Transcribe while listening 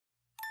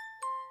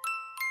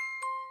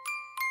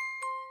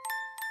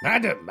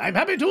Madam, I'm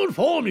happy to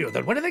inform you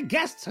that one of the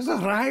guests has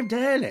arrived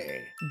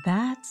early.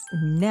 That's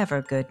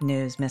never good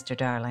news, Mr.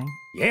 Darling.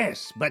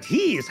 Yes, but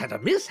he's had a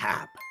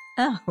mishap.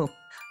 Oh,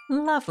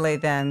 lovely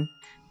then.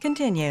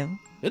 Continue.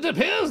 It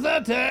appears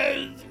that,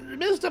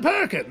 Mr.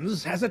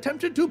 Perkins has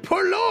attempted to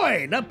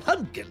purloin a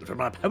pumpkin from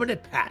our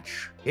permanent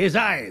patch. His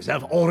eyes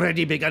have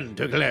already begun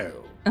to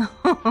glow.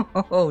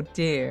 Oh,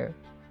 dear.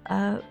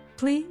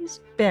 Please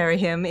bury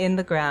him in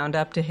the ground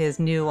up to his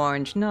new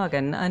orange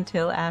noggin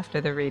until after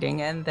the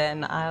reading, and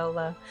then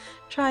I'll,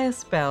 try a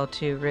spell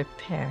to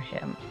repair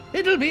him.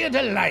 It'll be a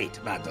delight,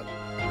 madam.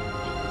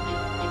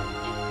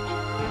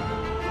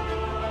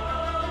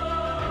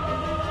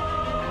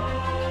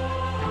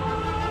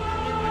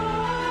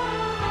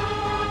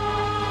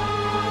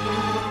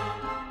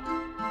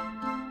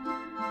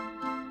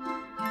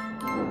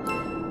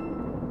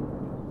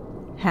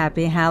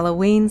 Happy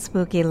Halloween,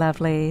 spooky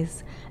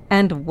lovelies,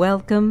 and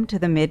welcome to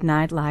the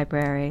Midnight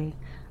Library.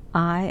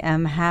 I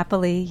am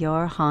happily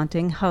your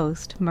haunting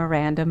host,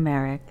 Miranda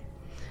Merrick.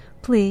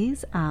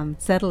 Please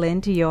settle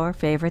into your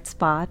favorite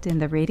spot in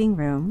the reading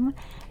room,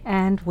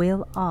 and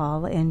we'll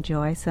all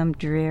enjoy some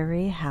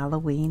dreary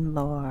Halloween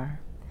lore.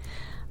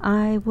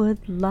 I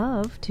would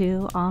love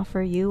to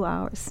offer you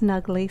our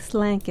snuggly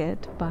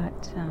slanket,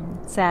 but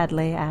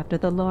sadly, after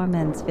the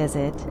Loreman's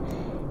visit,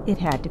 it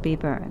had to be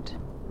burnt.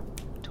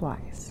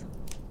 Twice.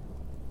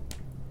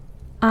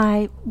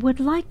 I would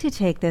like to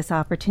take this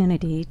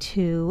opportunity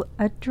to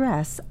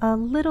address a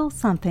little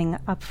something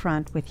up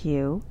front with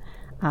you,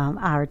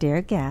 our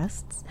dear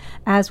guests,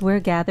 as we're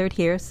gathered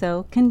here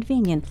so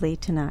conveniently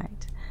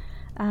tonight.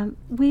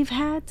 We've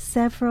had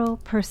several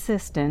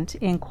persistent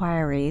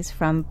inquiries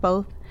from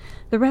both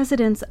the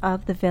residents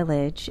of the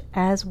village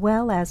as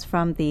well as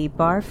from the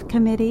BARF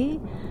Committee,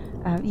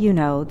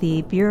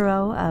 the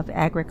Bureau of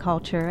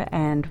Agriculture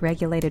and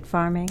Regulated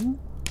Farming.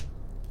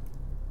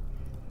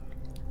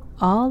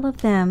 All of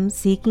them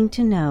seeking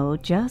to know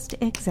just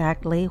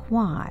exactly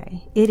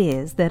why it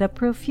is that a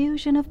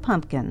profusion of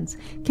pumpkins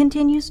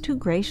continues to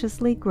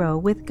graciously grow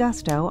with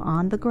gusto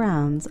on the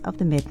grounds of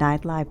the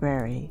Midnight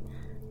Library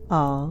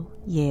all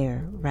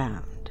year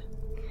round.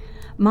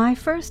 My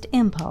first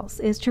impulse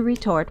is to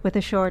retort with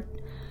a short,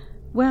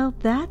 "Well,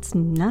 that's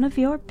none of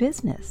your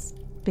business,"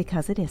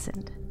 because it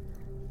isn't.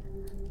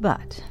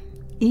 But,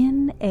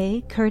 in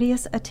a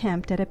courteous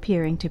attempt at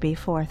appearing to be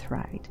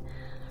forthright,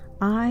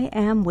 I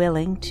am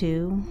willing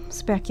to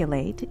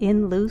speculate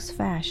in loose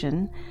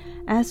fashion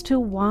as to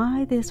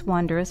why this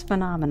wondrous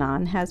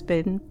phenomenon has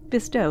been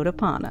bestowed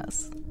upon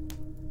us.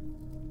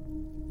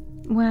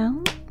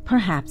 Well,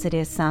 perhaps it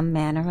is some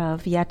manner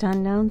of yet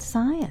unknown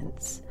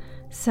science,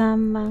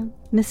 some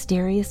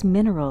mysterious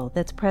mineral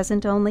that's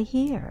present only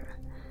here.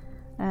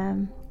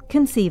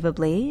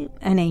 Conceivably,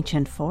 an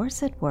ancient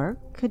force at work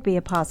could be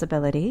a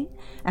possibility,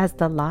 as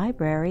the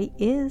library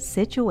is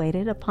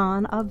situated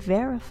upon a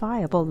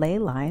verifiable ley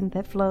line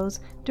that flows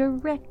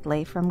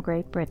directly from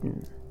Great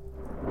Britain.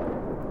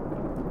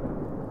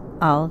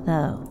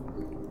 Although,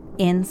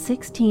 in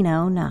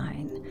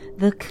 1609,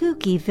 the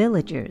kooky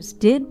villagers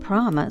did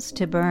promise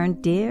to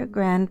burn dear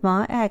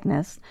Grandma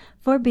Agnes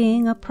for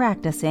being a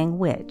practicing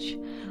witch,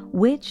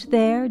 which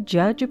their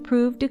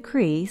judge-approved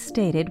decree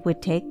stated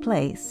would take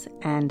place,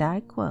 and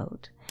I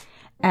quote,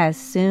 "as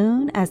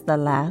soon as the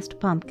last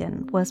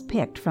pumpkin was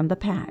picked from the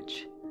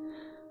patch."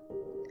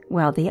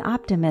 Well, the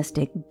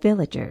optimistic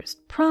villagers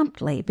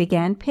promptly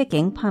began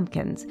picking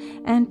pumpkins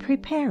and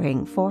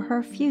preparing for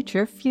her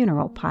future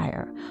funeral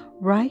pyre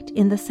right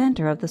in the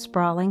center of the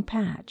sprawling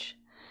patch.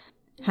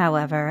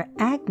 However,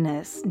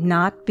 Agnes,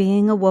 not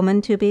being a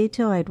woman to be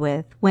toyed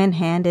with when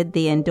handed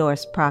the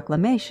endorsed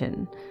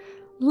proclamation,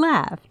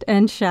 laughed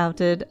and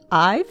shouted,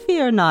 "I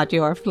fear not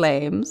your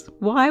flames.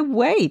 Why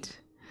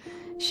wait?"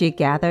 She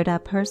gathered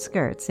up her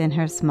skirts in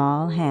her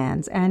small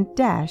hands and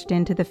dashed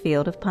into the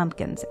field of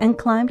pumpkins and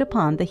climbed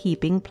upon the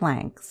heaping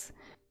planks.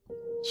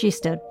 She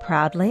stood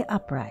proudly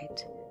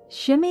upright,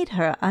 shimmied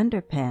her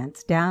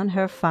underpants down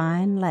her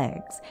fine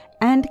legs,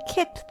 and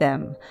kicked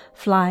them,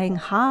 flying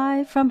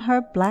high from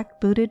her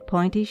black-booted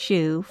pointy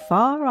shoe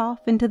far off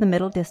into the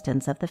middle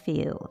distance of the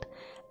field,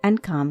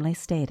 and calmly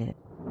stated,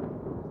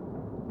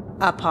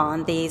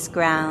 "Upon these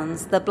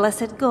grounds the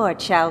blessed gourd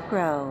shall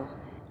grow,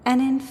 an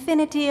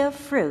infinity of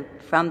fruit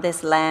from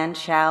this land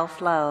shall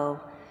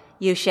flow.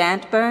 You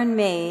shan't burn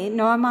me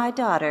nor my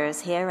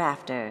daughters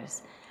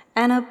hereafters,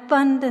 an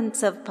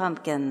abundance of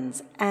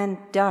pumpkins and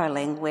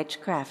darling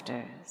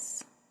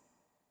witchcrafters."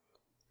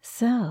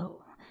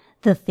 So,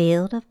 the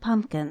field of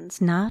pumpkins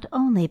not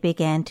only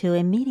began to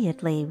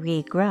immediately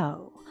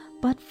regrow,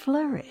 but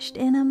flourished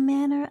in a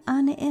manner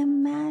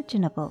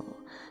unimaginable.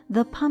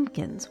 The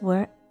pumpkins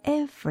were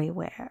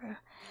everywhere,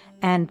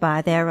 and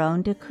by their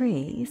own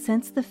decree,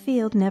 since the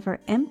field never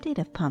emptied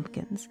of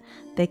pumpkins,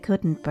 they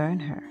couldn't burn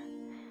her.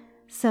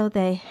 So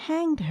they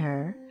hanged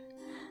her,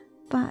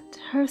 but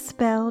her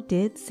spell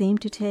did seem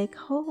to take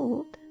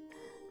hold,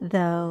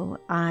 though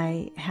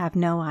I have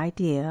no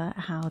idea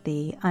how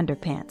the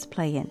underpants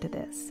play into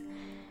this.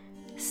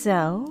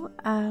 So,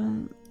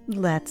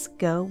 let's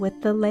go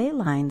with the ley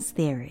lines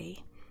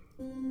theory.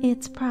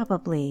 It's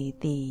probably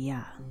the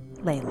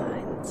ley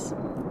lines.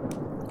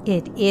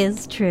 It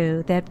is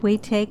true that we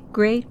take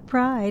great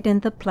pride in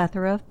the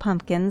plethora of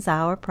pumpkins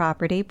our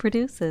property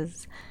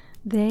produces.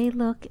 They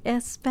look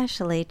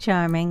especially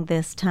charming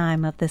this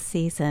time of the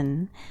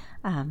season,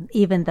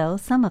 even though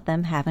some of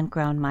them haven't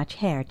grown much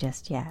hair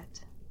just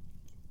yet.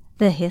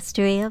 The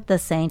history of the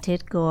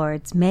sainted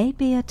gourds may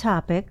be a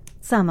topic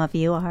some of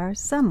you are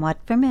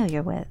somewhat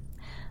familiar with,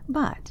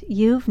 but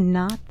you've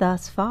not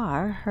thus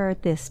far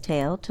heard this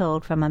tale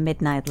told from a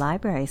Midnight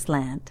Library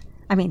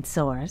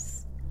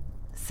source.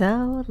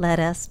 So let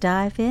us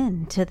dive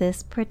into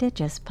this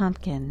prodigious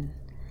pumpkin.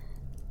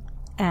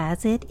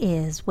 As it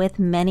is with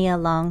many a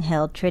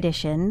long-held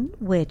tradition,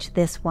 which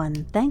this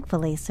one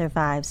thankfully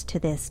survives to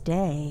this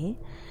day,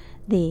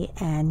 the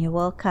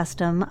annual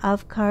custom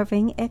of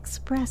carving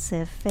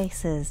expressive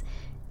faces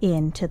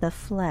into the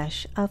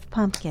flesh of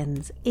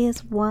pumpkins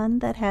is one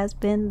that has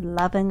been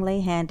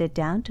lovingly handed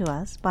down to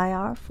us by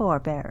our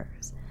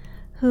forebears,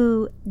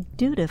 who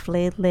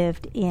dutifully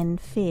lived in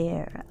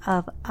fear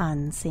of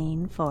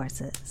unseen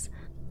forces.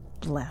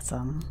 Bless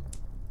 'em.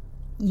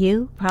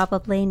 You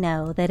probably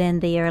know that in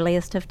the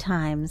earliest of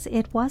times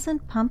it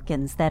wasn't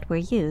pumpkins that were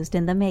used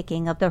in the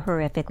making of the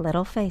horrific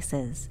little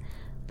faces,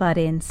 but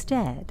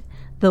instead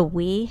the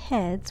wee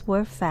heads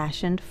were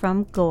fashioned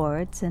from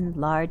gourds and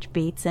large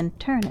beets and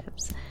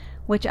turnips,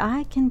 which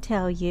I can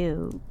tell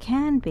you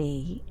can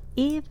be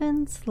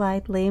even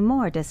slightly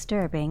more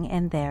disturbing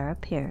in their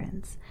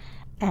appearance.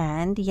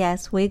 And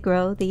yes, we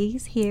grow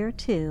these here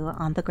too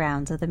on the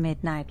grounds of the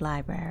Midnight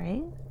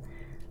Library.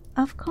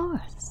 Of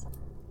course.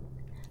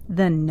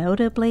 The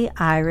notably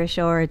Irish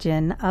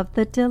origin of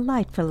the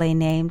delightfully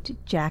named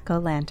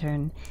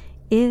jack-o'-lantern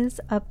is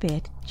a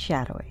bit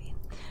shadowy,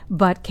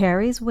 but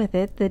carries with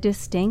it the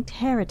distinct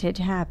heritage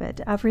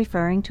habit of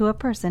referring to a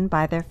person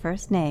by their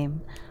first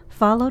name,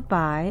 followed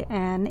by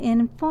an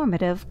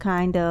informative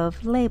kind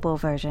of label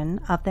version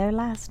of their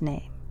last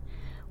name,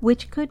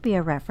 which could be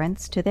a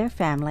reference to their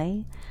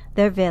family,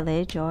 their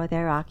village, or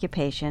their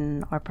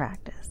occupation or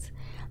practice,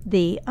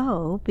 the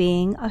O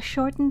being a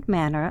shortened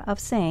manner of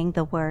saying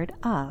the word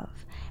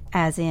of,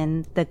 as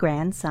in the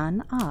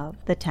grandson of,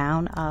 the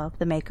town of,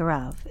 the maker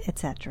of,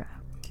 etc.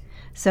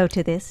 So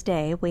to this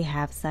day we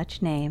have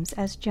such names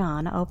as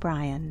John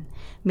O'Brien,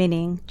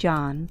 meaning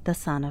John the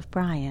son of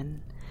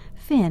Brian,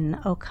 Finn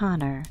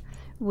O'Connor,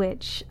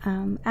 which,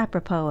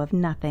 apropos of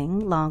nothing,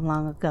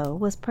 long ago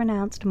was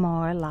pronounced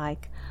more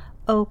like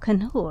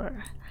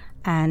O'Conhur,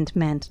 and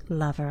meant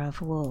lover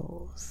of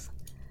wolves,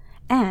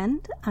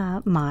 and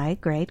my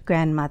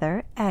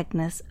great-grandmother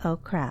Agnes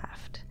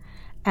O'Craft,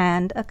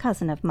 and a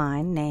cousin of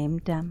mine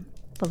named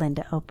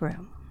Belinda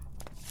O'Broom.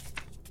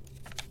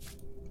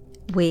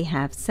 We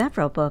have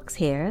several books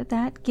here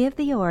that give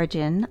the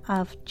origin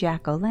of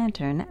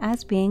jack-o'-lantern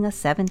as being a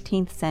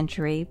 17th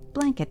century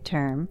blanket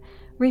term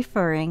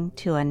referring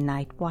to a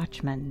night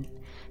watchman,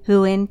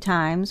 who in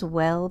times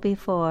well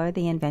before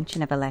the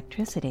invention of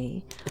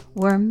electricity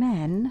were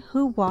men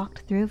who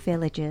walked through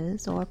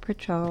villages or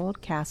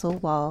patrolled castle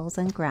walls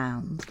and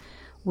grounds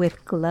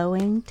with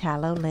glowing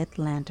tallow-lit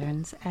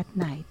lanterns at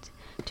night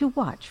to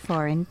watch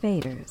for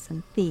invaders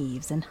and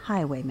thieves and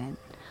highwaymen,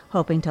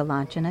 hoping to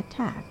launch an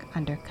attack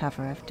under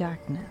cover of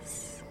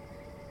darkness.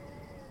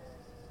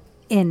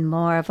 In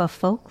more of a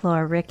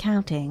folklore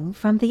recounting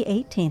from the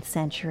 18th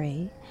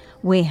century,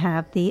 we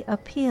have the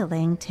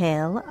appealing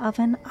tale of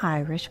an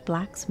Irish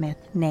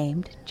blacksmith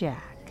named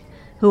Jack,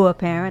 who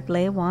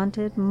apparently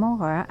wanted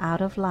more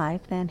out of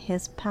life than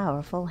his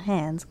powerful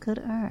hands could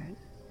earn.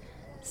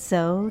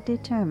 So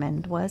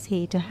determined was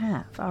he to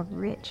have a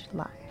rich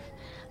life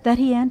that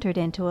he entered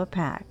into a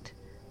pact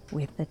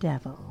with the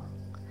devil.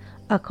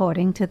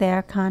 According to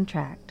their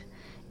contract,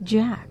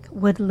 Jack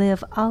would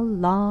live a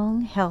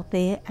long,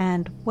 healthy,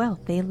 and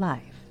wealthy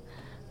life,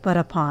 but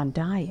upon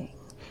dying,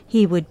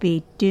 he would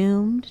be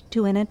doomed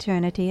to an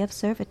eternity of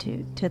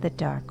servitude to the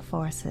dark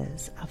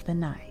forces of the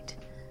night,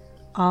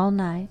 all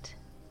night,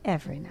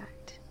 every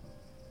night.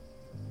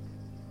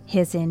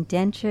 His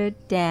indentured,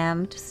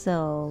 damned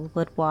soul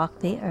would walk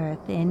the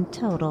earth in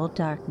total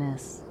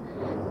darkness.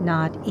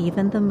 Not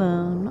even the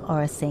moon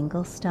or a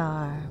single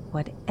star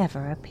would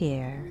ever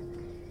appear.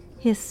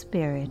 His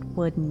spirit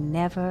would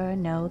never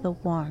know the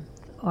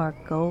warmth or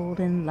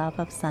golden love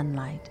of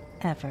sunlight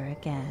ever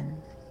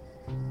again.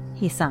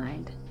 He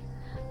signed,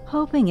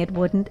 hoping it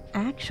wouldn't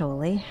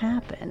actually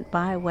happen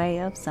by way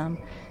of some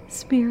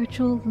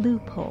spiritual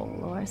loophole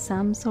or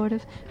some sort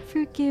of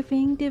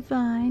forgiving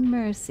divine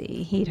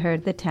mercy he'd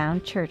heard the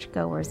town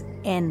churchgoers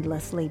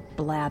endlessly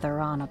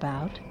blather on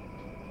about.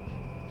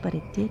 But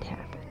it did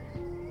happen.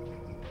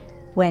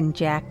 When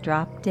Jack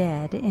dropped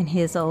dead in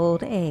his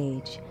old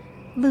age,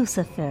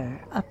 Lucifer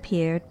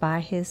appeared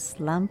by his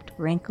slumped,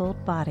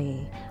 wrinkled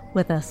body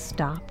with a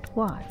stopped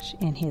watch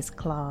in his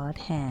clawed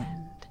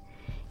hand.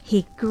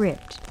 He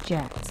gripped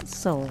Jack's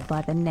soul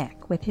by the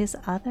neck with his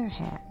other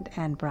hand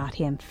and brought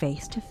him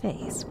face to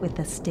face with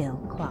the still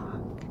clock.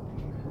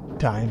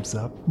 "Time's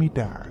up, me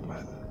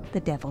darling," the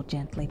devil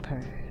gently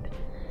purred.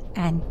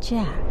 and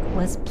Jack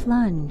was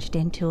plunged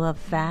into a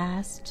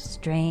vast,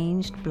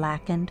 strange,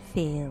 blackened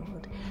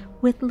field,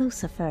 with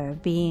Lucifer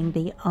being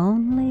the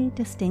only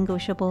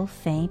distinguishable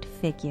faint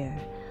figure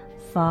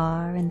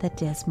far in the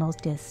dismal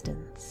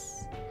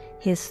distance,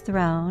 his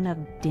throne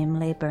of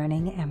dimly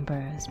burning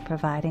embers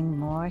providing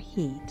more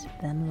heat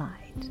than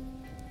light.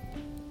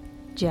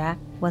 Jack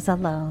was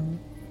alone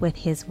with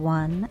his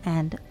one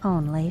and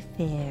only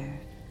fear,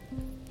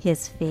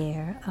 his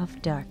fear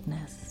of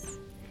darkness.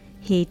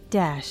 He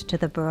dashed to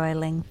the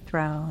broiling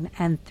throne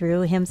and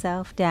threw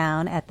himself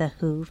down at the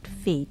hooved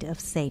feet of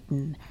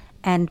Satan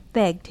and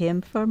begged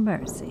him for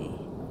mercy.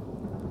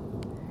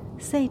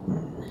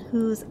 Satan,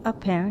 who's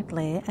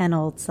apparently an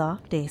old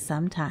softy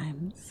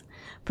sometimes,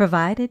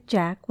 provided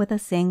Jack with a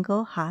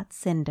single hot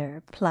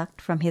cinder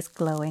plucked from his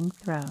glowing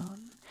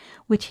throne,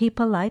 which he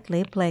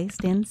politely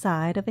placed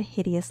inside of a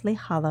hideously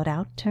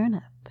hollowed-out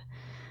turnip,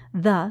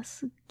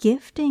 thus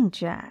gifting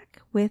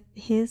Jack with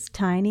his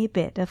tiny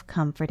bit of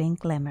comforting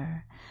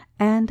glimmer,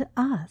 and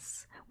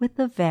us with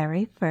the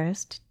very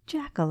first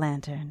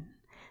jack-o'-lantern.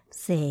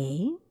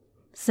 See?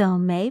 So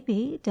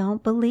maybe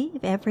don't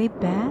believe every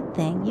bad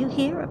thing you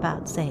hear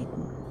about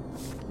Satan.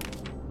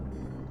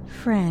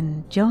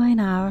 Friend, join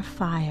our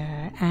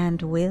fire,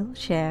 and we'll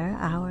share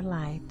our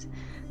light.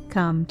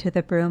 Come to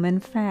the Broom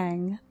and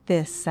Fang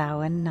this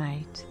Samhain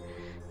night.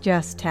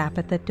 Just tap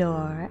at the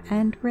door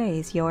and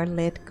raise your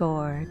lit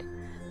gourd.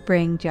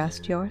 Bring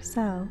just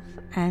yourself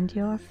and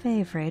your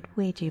favorite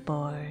Ouija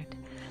board.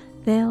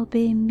 There'll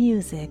be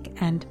music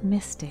and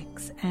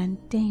mystics and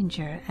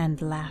danger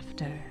and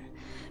laughter.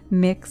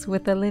 Mix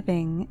with the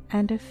living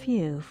and a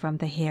few from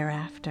the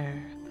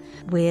hereafter.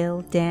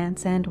 We'll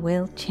dance and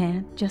we'll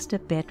chant just a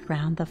bit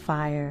round the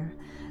fire.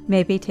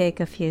 Maybe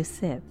take a few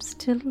sips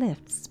to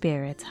lift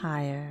spirits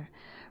higher.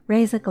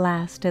 Raise a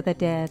glass to the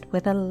dead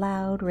with a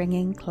loud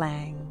ringing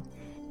clang.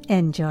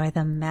 Enjoy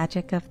the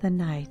magic of the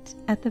night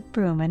at the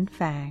Broom and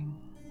Fang.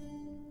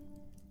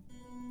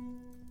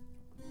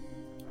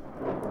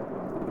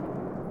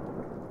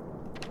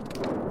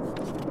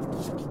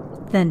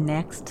 The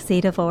next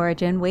seed of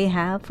origin we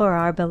have for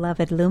our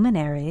beloved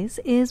luminaries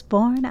is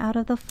born out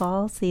of the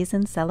fall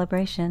season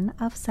celebration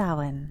of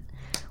Samhain,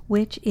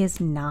 which is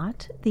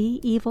not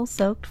the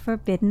evil-soaked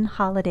forbidden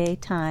holiday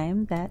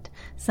time that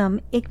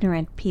some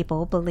ignorant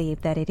people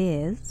believe that it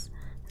is,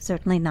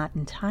 certainly not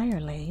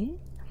entirely,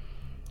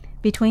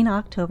 between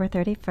October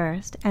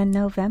 31st and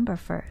November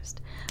 1st,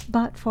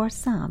 but for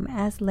some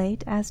as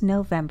late as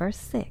November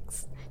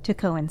 6th, to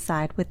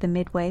coincide with the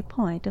midway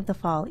point of the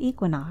fall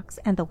equinox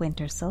and the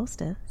winter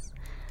solstice.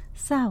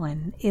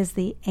 Samhain is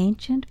the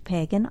ancient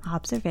pagan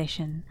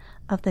observation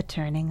of the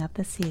turning of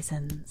the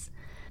seasons,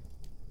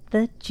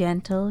 the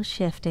gentle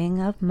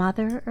shifting of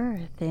Mother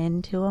Earth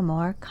into a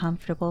more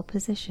comfortable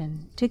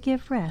position to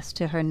give rest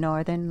to her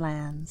northern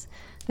lands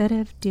that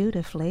have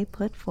dutifully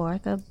put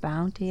forth a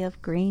bounty of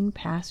green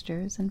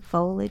pastures and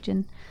foliage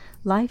and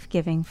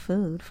life-giving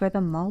food for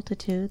the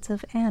multitudes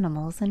of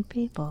animals and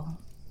people.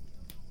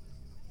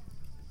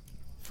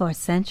 For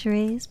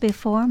centuries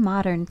before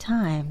modern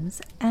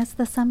times, as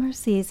the summer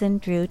season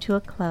drew to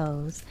a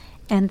close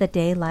and the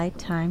daylight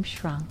time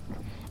shrunk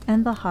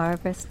and the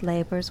harvest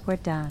labors were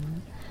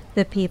done,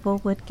 the people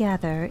would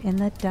gather in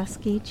the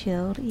dusky,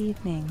 chilled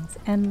evenings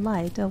and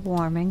light a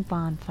warming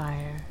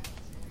bonfire.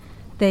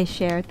 They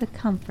shared the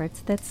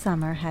comforts that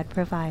summer had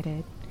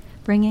provided,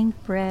 bringing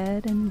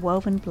bread and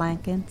woven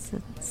blankets,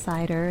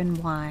 cider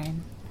and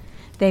wine.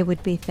 They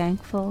would be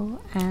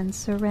thankful and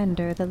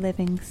surrender the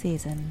living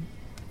season,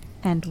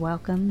 and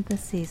welcome the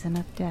season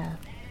of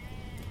death.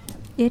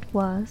 It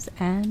was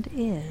and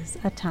is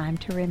a time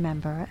to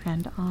remember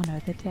and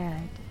honor the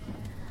dead.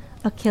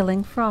 A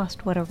killing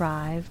frost would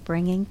arrive,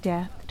 bringing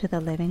death to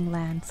the living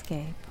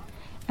landscape,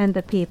 and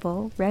the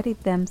people readied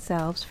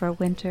themselves for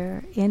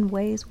winter in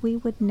ways we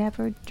would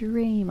never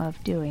dream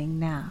of doing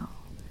now.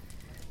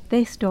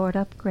 They stored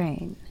up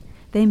grain.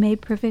 They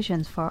made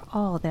provisions for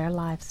all their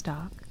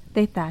livestock.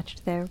 They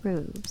thatched their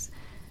roofs.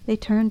 They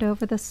turned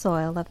over the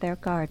soil of their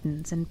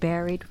gardens and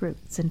buried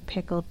roots and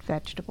pickled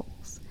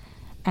vegetables,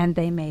 and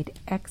they made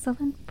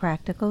excellent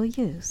practical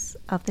use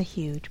of the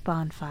huge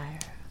bonfire.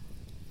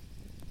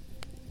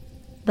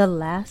 The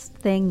last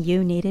thing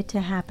you needed to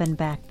happen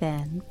back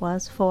then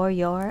was for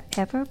your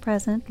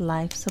ever-present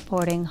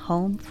life-supporting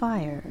home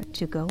fire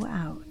to go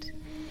out.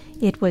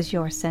 It was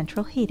your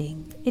central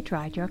heating. It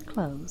dried your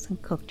clothes and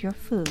cooked your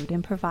food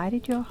and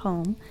provided your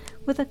home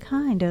with a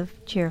kind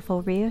of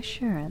cheerful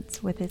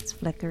reassurance with its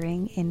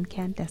flickering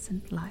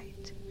incandescent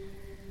light.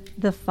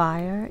 The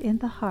fire in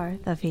the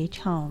hearth of each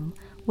home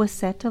was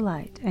set to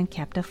light and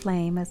kept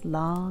aflame as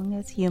long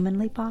as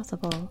humanly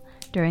possible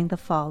during the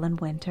fall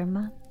and winter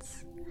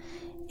months.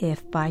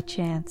 If by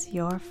chance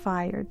your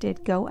fire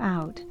did go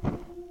out,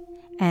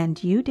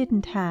 and you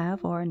didn't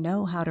have or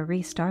know how to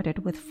restart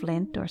it with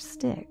flint or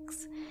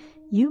sticks,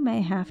 you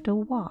may have to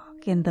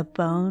walk in the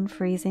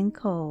bone-freezing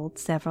cold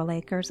several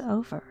acres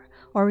over,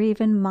 or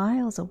even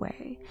miles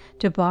away,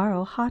 to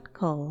borrow hot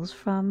coals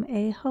from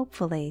a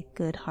hopefully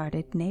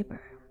good-hearted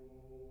neighbor.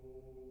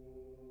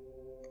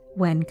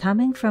 When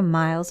coming from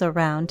miles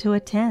around to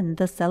attend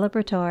the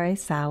celebratory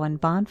Samhain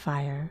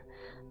bonfire,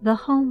 the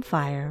home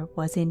fire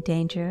was in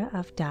danger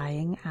of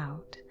dying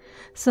out,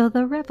 so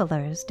the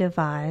revelers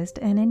devised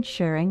an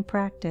ensuring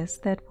practice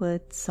that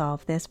would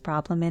solve this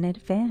problem in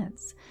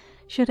advance,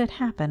 should it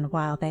happen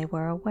while they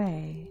were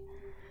away.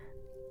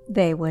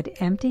 They would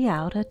empty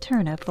out a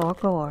turnip or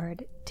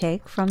gourd,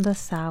 take from the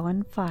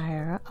Samhain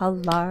fire a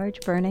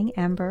large burning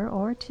ember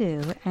or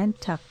two, and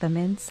tuck them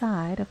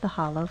inside of the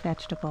hollow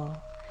vegetable.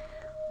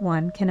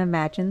 One can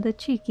imagine the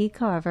cheeky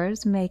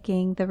carvers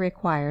making the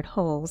required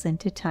holes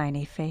into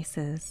tiny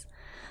faces.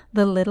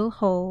 The little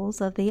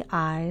holes of the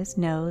eyes,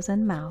 nose,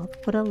 and mouth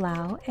would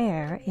allow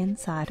air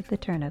inside of the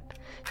turnip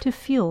to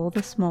fuel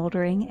the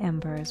smoldering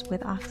embers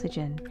with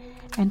oxygen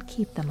and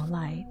keep them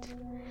alight.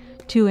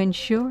 To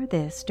ensure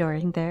this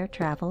during their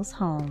travels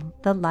home,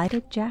 the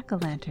lighted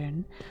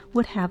jack-o'-lantern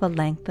would have a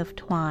length of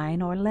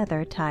twine or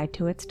leather tied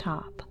to its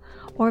top,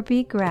 or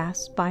be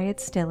grasped by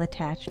its still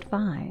attached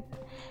vine,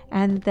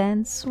 and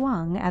then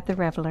swung at the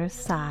reveler's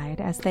side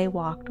as they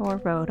walked or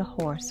rode a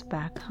horse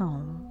back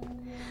home.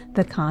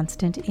 The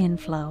constant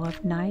inflow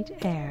of night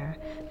air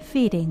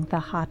feeding the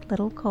hot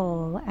little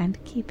coal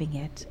and keeping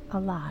it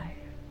alive.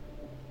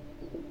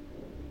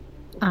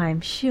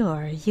 I'm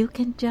sure you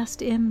can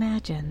just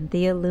imagine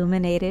the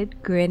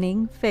illuminated,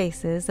 grinning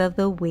faces of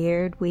the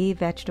weird wee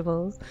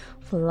vegetables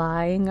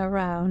flying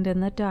around in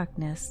the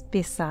darkness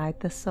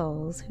beside the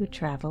souls who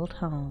traveled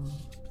home.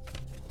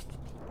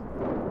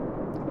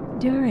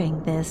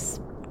 During this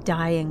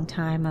dying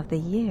time of the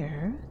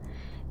year,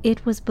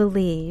 it was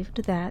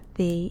believed that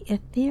the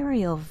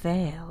ethereal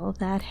veil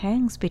that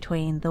hangs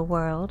between the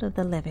world of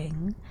the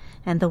living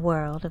and the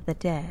world of the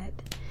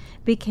dead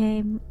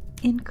became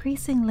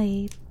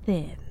increasingly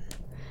thin,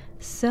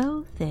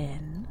 so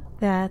thin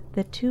that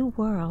the two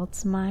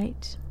worlds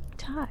might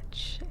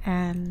touch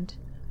and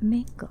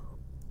mingle.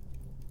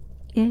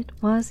 It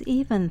was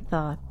even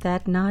thought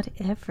that not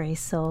every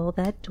soul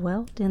that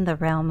dwelt in the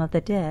realm of the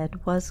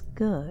dead was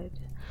good,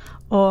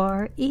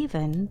 or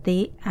even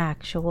the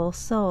actual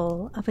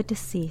soul of a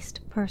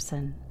deceased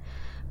person,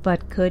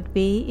 but could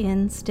be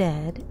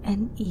instead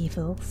an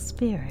evil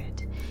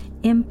spirit,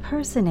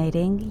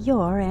 impersonating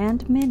your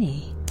Aunt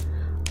Minnie,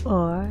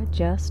 or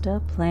just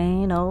a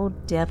plain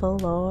old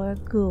devil or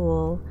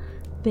ghoul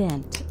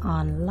bent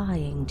on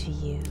lying to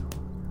you,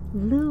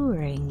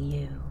 luring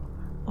you,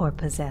 or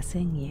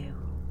possessing you.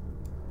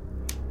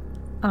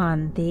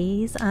 On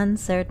these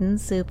uncertain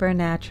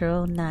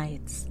supernatural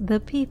nights, the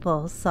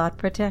people sought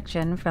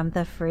protection from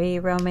the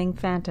free-roaming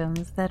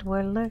phantoms that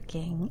were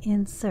lurking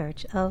in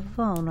search of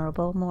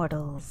vulnerable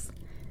mortals.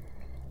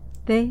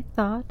 They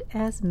thought,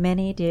 as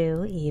many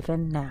do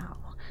even now,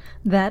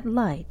 that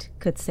light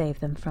could save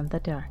them from the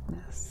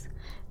darkness.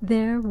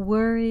 Their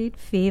worried,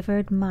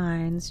 fevered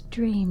minds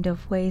dreamed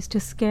of ways to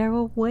scare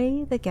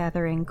away the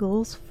gathering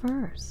ghouls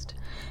first,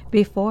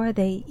 before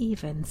they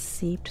even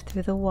seeped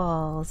through the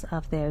walls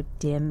of their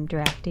dim,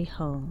 drafty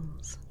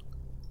homes.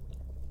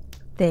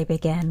 They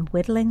began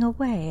whittling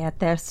away at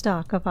their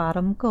stock of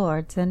autumn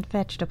gourds and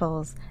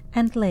vegetables,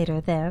 and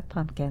later their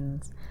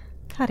pumpkins,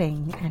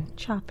 cutting and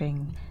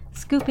chopping,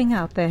 scooping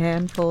out the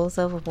handfuls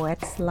of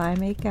wet,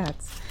 slimy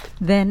guts,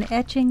 then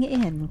etching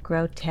in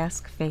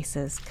grotesque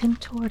faces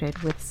contorted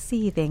with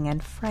seething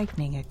and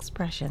frightening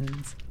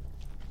expressions.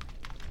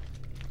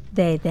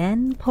 They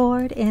then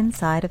poured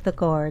inside of the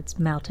gourds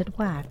melted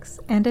wax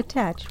and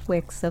attached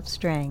wicks of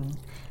string,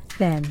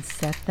 then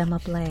set them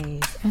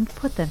ablaze and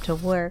put them to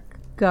work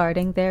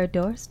guarding their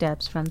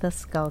doorsteps from the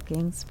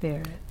skulking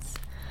spirits,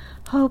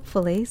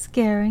 hopefully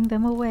scaring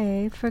them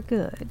away for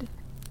good,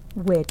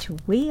 which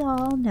we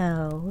all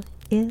know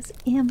is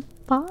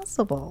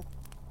impossible.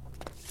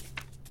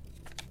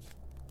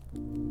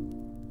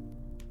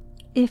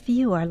 If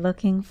you are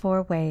looking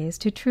for ways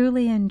to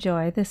truly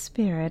enjoy the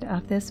spirit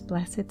of this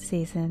blessed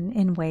season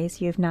in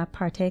ways you've not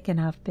partaken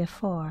of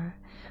before,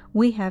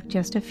 we have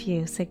just a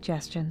few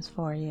suggestions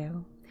for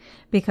you.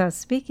 Because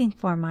speaking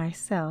for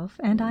myself,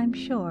 and I'm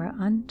sure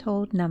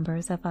untold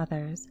numbers of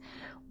others,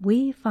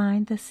 we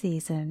find the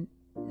season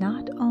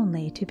not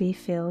only to be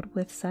filled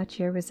with such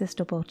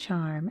irresistible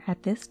charm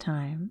at this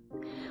time,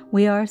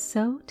 we are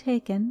so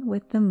taken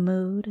with the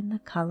mood and the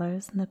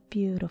colors and the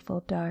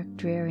beautiful dark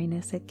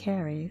dreariness it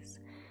carries,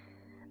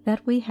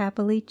 that we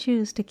happily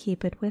choose to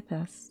keep it with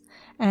us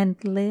and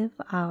live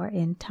our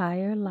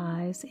entire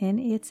lives in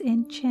its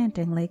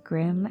enchantingly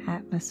grim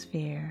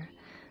atmosphere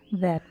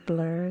that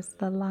blurs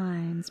the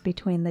lines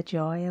between the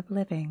joy of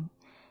living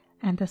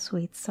and the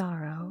sweet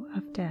sorrow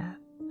of death.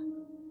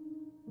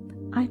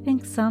 I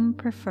think some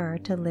prefer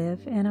to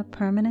live in a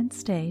permanent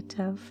state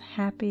of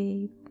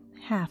happy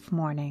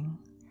half-mourning.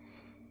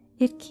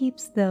 It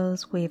keeps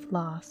those we've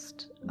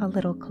lost a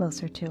little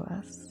closer to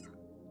us.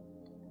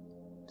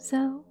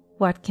 So,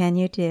 what can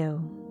you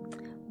do?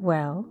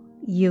 Well,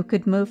 you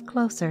could move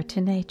closer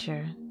to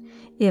nature,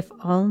 if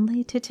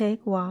only to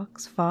take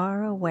walks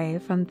far away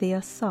from the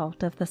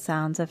assault of the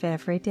sounds of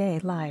everyday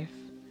life.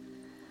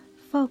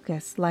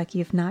 Focus like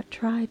you've not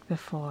tried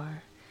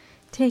before.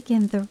 Take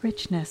in the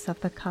richness of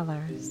the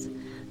colors,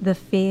 the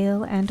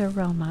feel and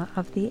aroma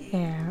of the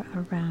air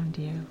around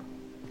you,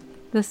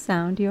 the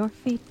sound your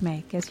feet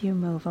make as you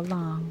move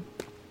along.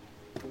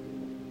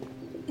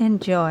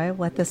 Enjoy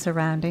what the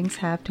surroundings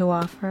have to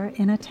offer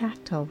in a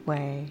tactile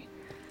way.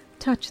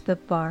 Touch the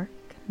bark,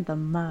 the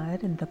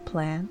mud, and the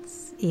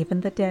plants,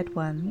 even the dead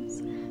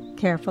ones.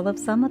 Careful of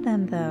some of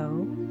them,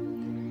 though.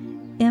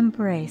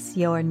 Embrace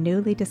your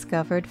newly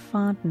discovered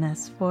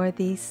fondness for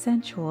these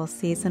sensual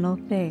seasonal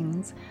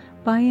things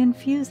by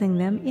infusing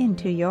them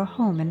into your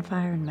home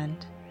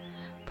environment.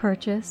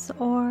 Purchase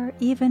or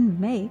even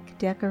make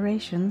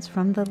decorations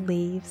from the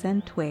leaves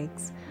and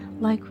twigs,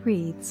 like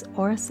wreaths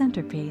or a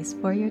centerpiece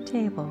for your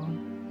table.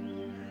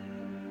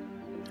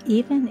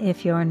 Even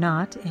if you're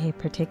not a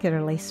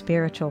particularly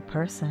spiritual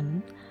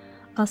person,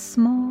 a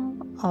small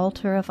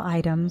altar of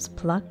items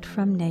plucked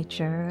from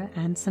nature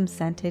and some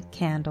scented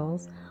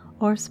candles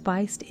or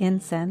spiced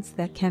incense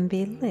that can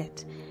be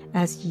lit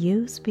as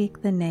you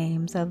speak the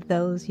names of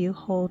those you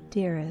hold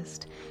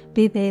dearest,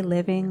 be they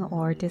living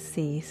or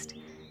deceased,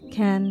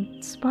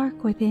 can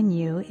spark within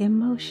you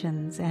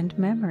emotions and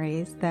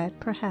memories that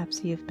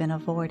perhaps you've been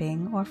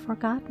avoiding or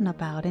forgotten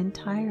about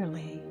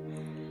entirely.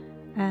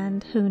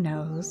 And who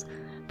knows,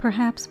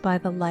 perhaps by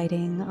the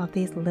lighting of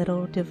these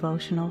little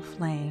devotional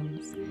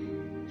flames,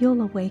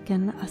 you'll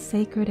awaken a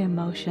sacred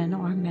emotion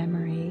or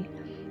memory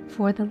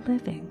for the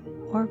living,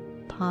 or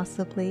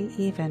possibly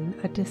even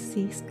a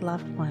deceased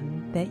loved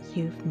one that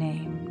you've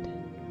named.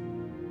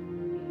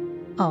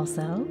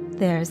 Also,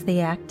 there's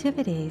the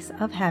activities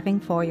of having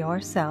for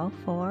yourself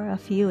or a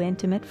few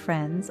intimate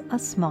friends a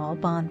small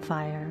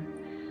bonfire,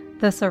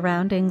 the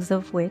surroundings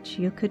of which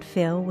you could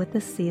fill with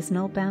the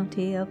seasonal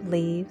bounty of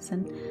leaves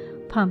and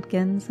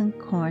pumpkins and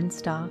corn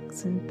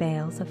stalks and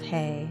bales of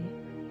hay,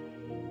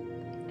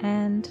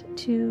 and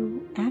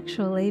to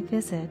actually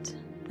visit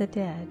the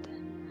dead.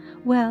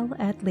 Well,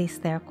 at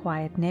least their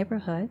quiet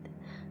neighborhood.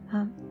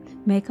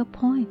 Make a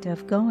point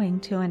of going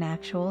to an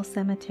actual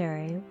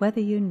cemetery,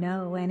 whether you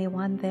know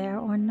anyone there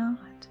or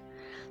not.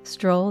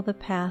 Stroll the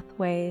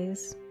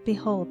pathways,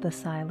 behold the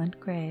silent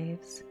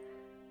graves,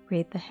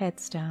 read the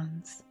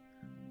headstones,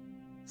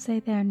 say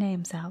their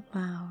names out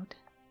loud.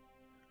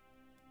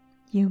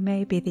 You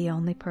may be the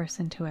only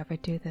person to ever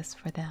do this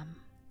for them.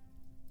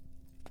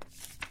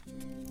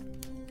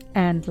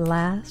 And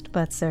last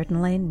but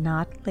certainly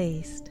not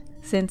least,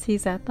 since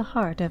he's at the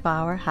heart of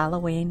our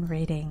Halloween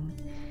reading,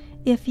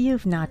 if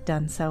you've not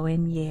done so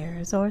in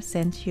years or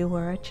since you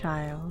were a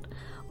child,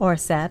 or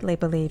sadly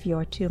believe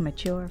you're too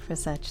mature for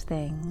such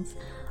things,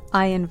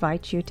 I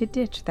invite you to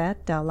ditch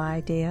that dull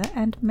idea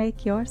and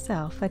make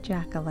yourself a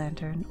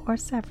jack-o'-lantern or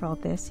several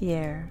this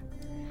year.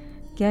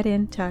 Get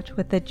in touch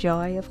with the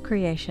joy of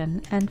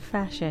creation and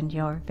fashion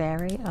your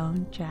very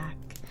own Jack,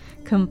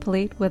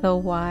 complete with a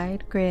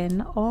wide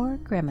grin or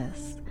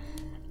grimace.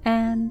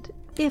 And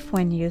if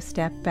when you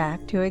step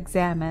back to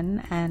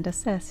examine and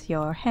assess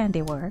your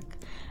handiwork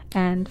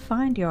and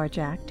find your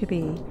Jack to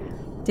be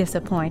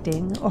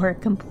disappointing or a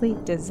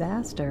complete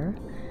disaster,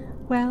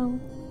 well,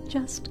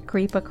 just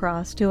creep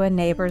across to a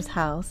neighbor's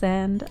house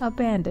and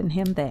abandon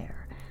him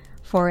there.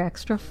 For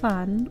extra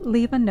fun,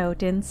 leave a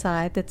note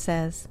inside that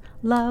says,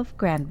 "Love,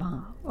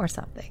 Grandma," or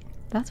something.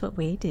 That's what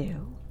we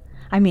do.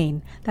 I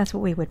mean, that's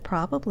what we would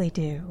probably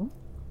do.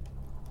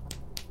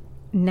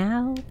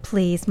 Now,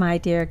 please, my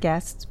dear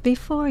guests,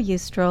 before you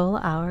stroll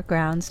our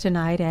grounds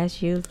tonight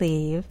as you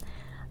leave,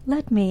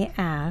 let me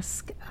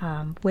ask,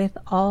 with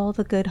all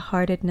the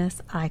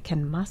good-heartedness I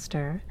can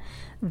muster,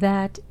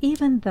 that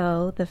even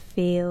though the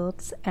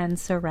fields and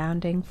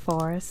surrounding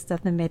forests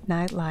of the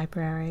Midnight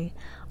Library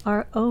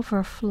are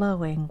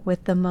overflowing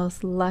with the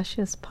most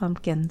luscious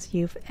pumpkins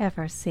you've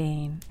ever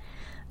seen,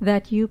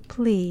 that you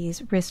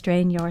please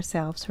restrain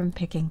yourselves from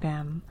picking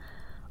them,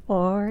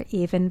 or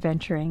even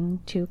venturing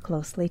too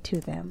closely to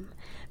them,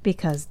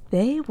 because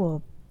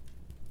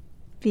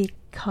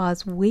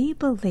we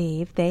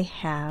believe they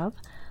have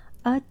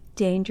a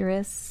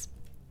dangerous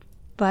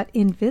but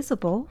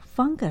invisible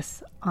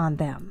fungus on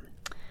them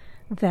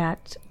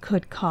that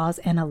could cause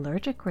an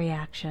allergic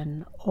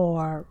reaction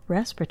or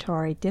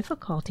respiratory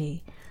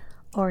difficulty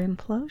or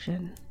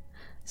implosion.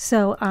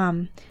 So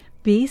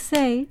be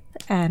safe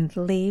and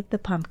leave the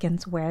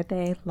pumpkins where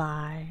they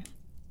lie.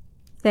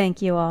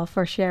 Thank you all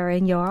for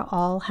sharing your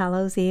All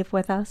Hallows Eve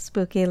with us,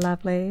 spooky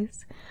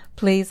lovelies.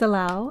 Please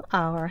allow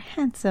our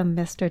handsome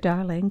Mr.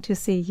 Darling to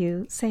see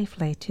you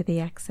safely to the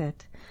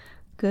exit.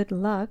 Good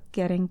luck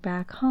getting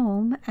back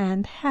home,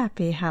 and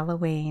happy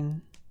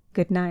Halloween.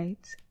 Good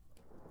night.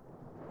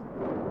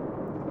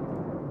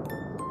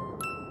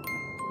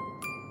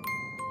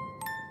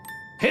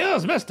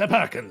 Here's Mr.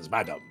 Perkins,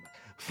 madam,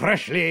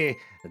 freshly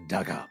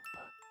dug up,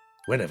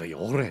 whenever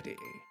you're ready.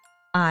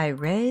 I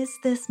raise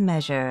this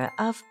measure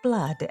of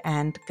blood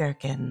and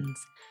gherkins,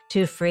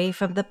 to free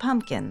from the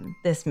pumpkin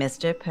this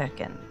Mr.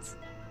 Perkins.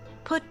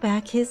 Put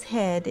back his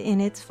head in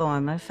its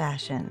former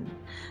fashion,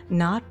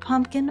 not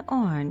pumpkin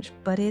orange,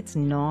 but its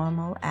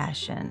normal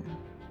ashen.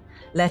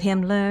 Let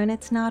him learn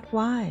it's not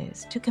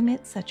wise to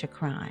commit such a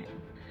crime,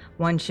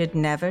 One should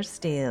never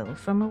steal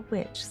from a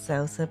witch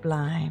so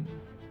sublime.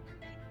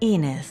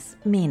 Enis,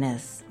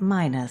 Minas,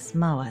 Minus,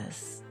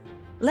 Moas.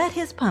 Let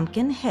his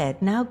pumpkin head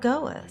now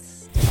go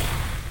us.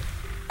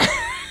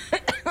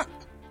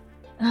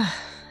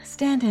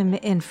 Stand him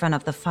in front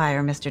of the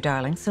fire, Mr.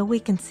 Darling, so we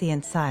can see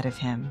inside of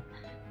him.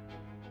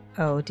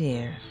 Oh,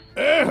 dear.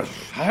 Ugh,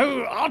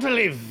 how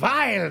utterly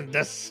vile and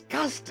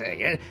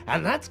disgusting.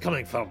 And that's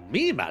coming from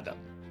me, madam.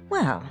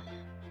 Well,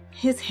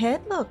 his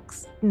head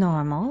looks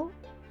normal.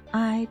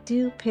 I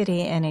do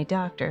pity any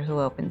doctor who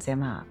opens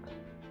him up,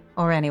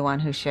 or anyone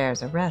who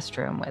shares a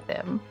restroom with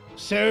him.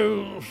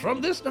 So,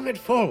 from this night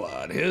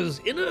forward,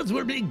 his innards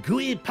will be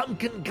gooey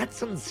pumpkin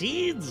guts and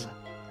seeds?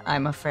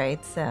 I'm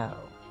afraid so.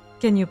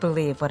 Can you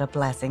believe what a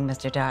blessing,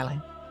 Mr.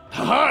 Darling?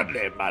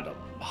 Hardly, madam,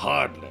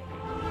 hardly.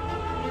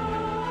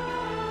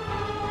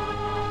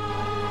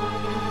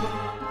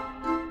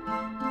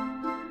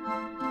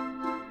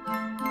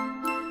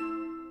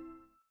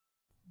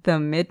 The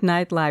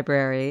Midnight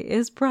Library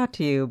is brought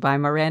to you by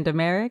Miranda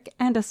Merrick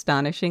and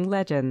Astonishing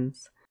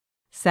Legends.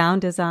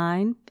 Sound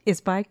design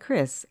is by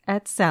Chris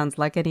at Sounds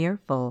Like an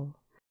Earful.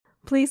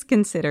 Please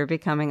consider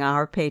becoming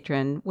our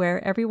patron,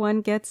 where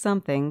everyone gets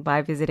something,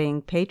 by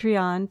visiting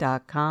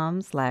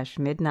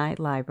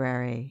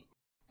patreon.com/midnightlibrary.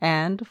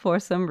 And for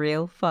some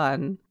real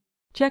fun,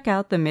 check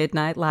out the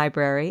Midnight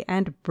Library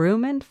and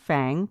Broom and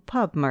Fang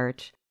pub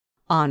merch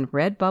on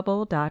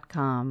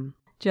redbubble.com.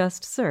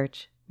 Just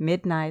search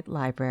Midnight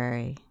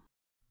Library.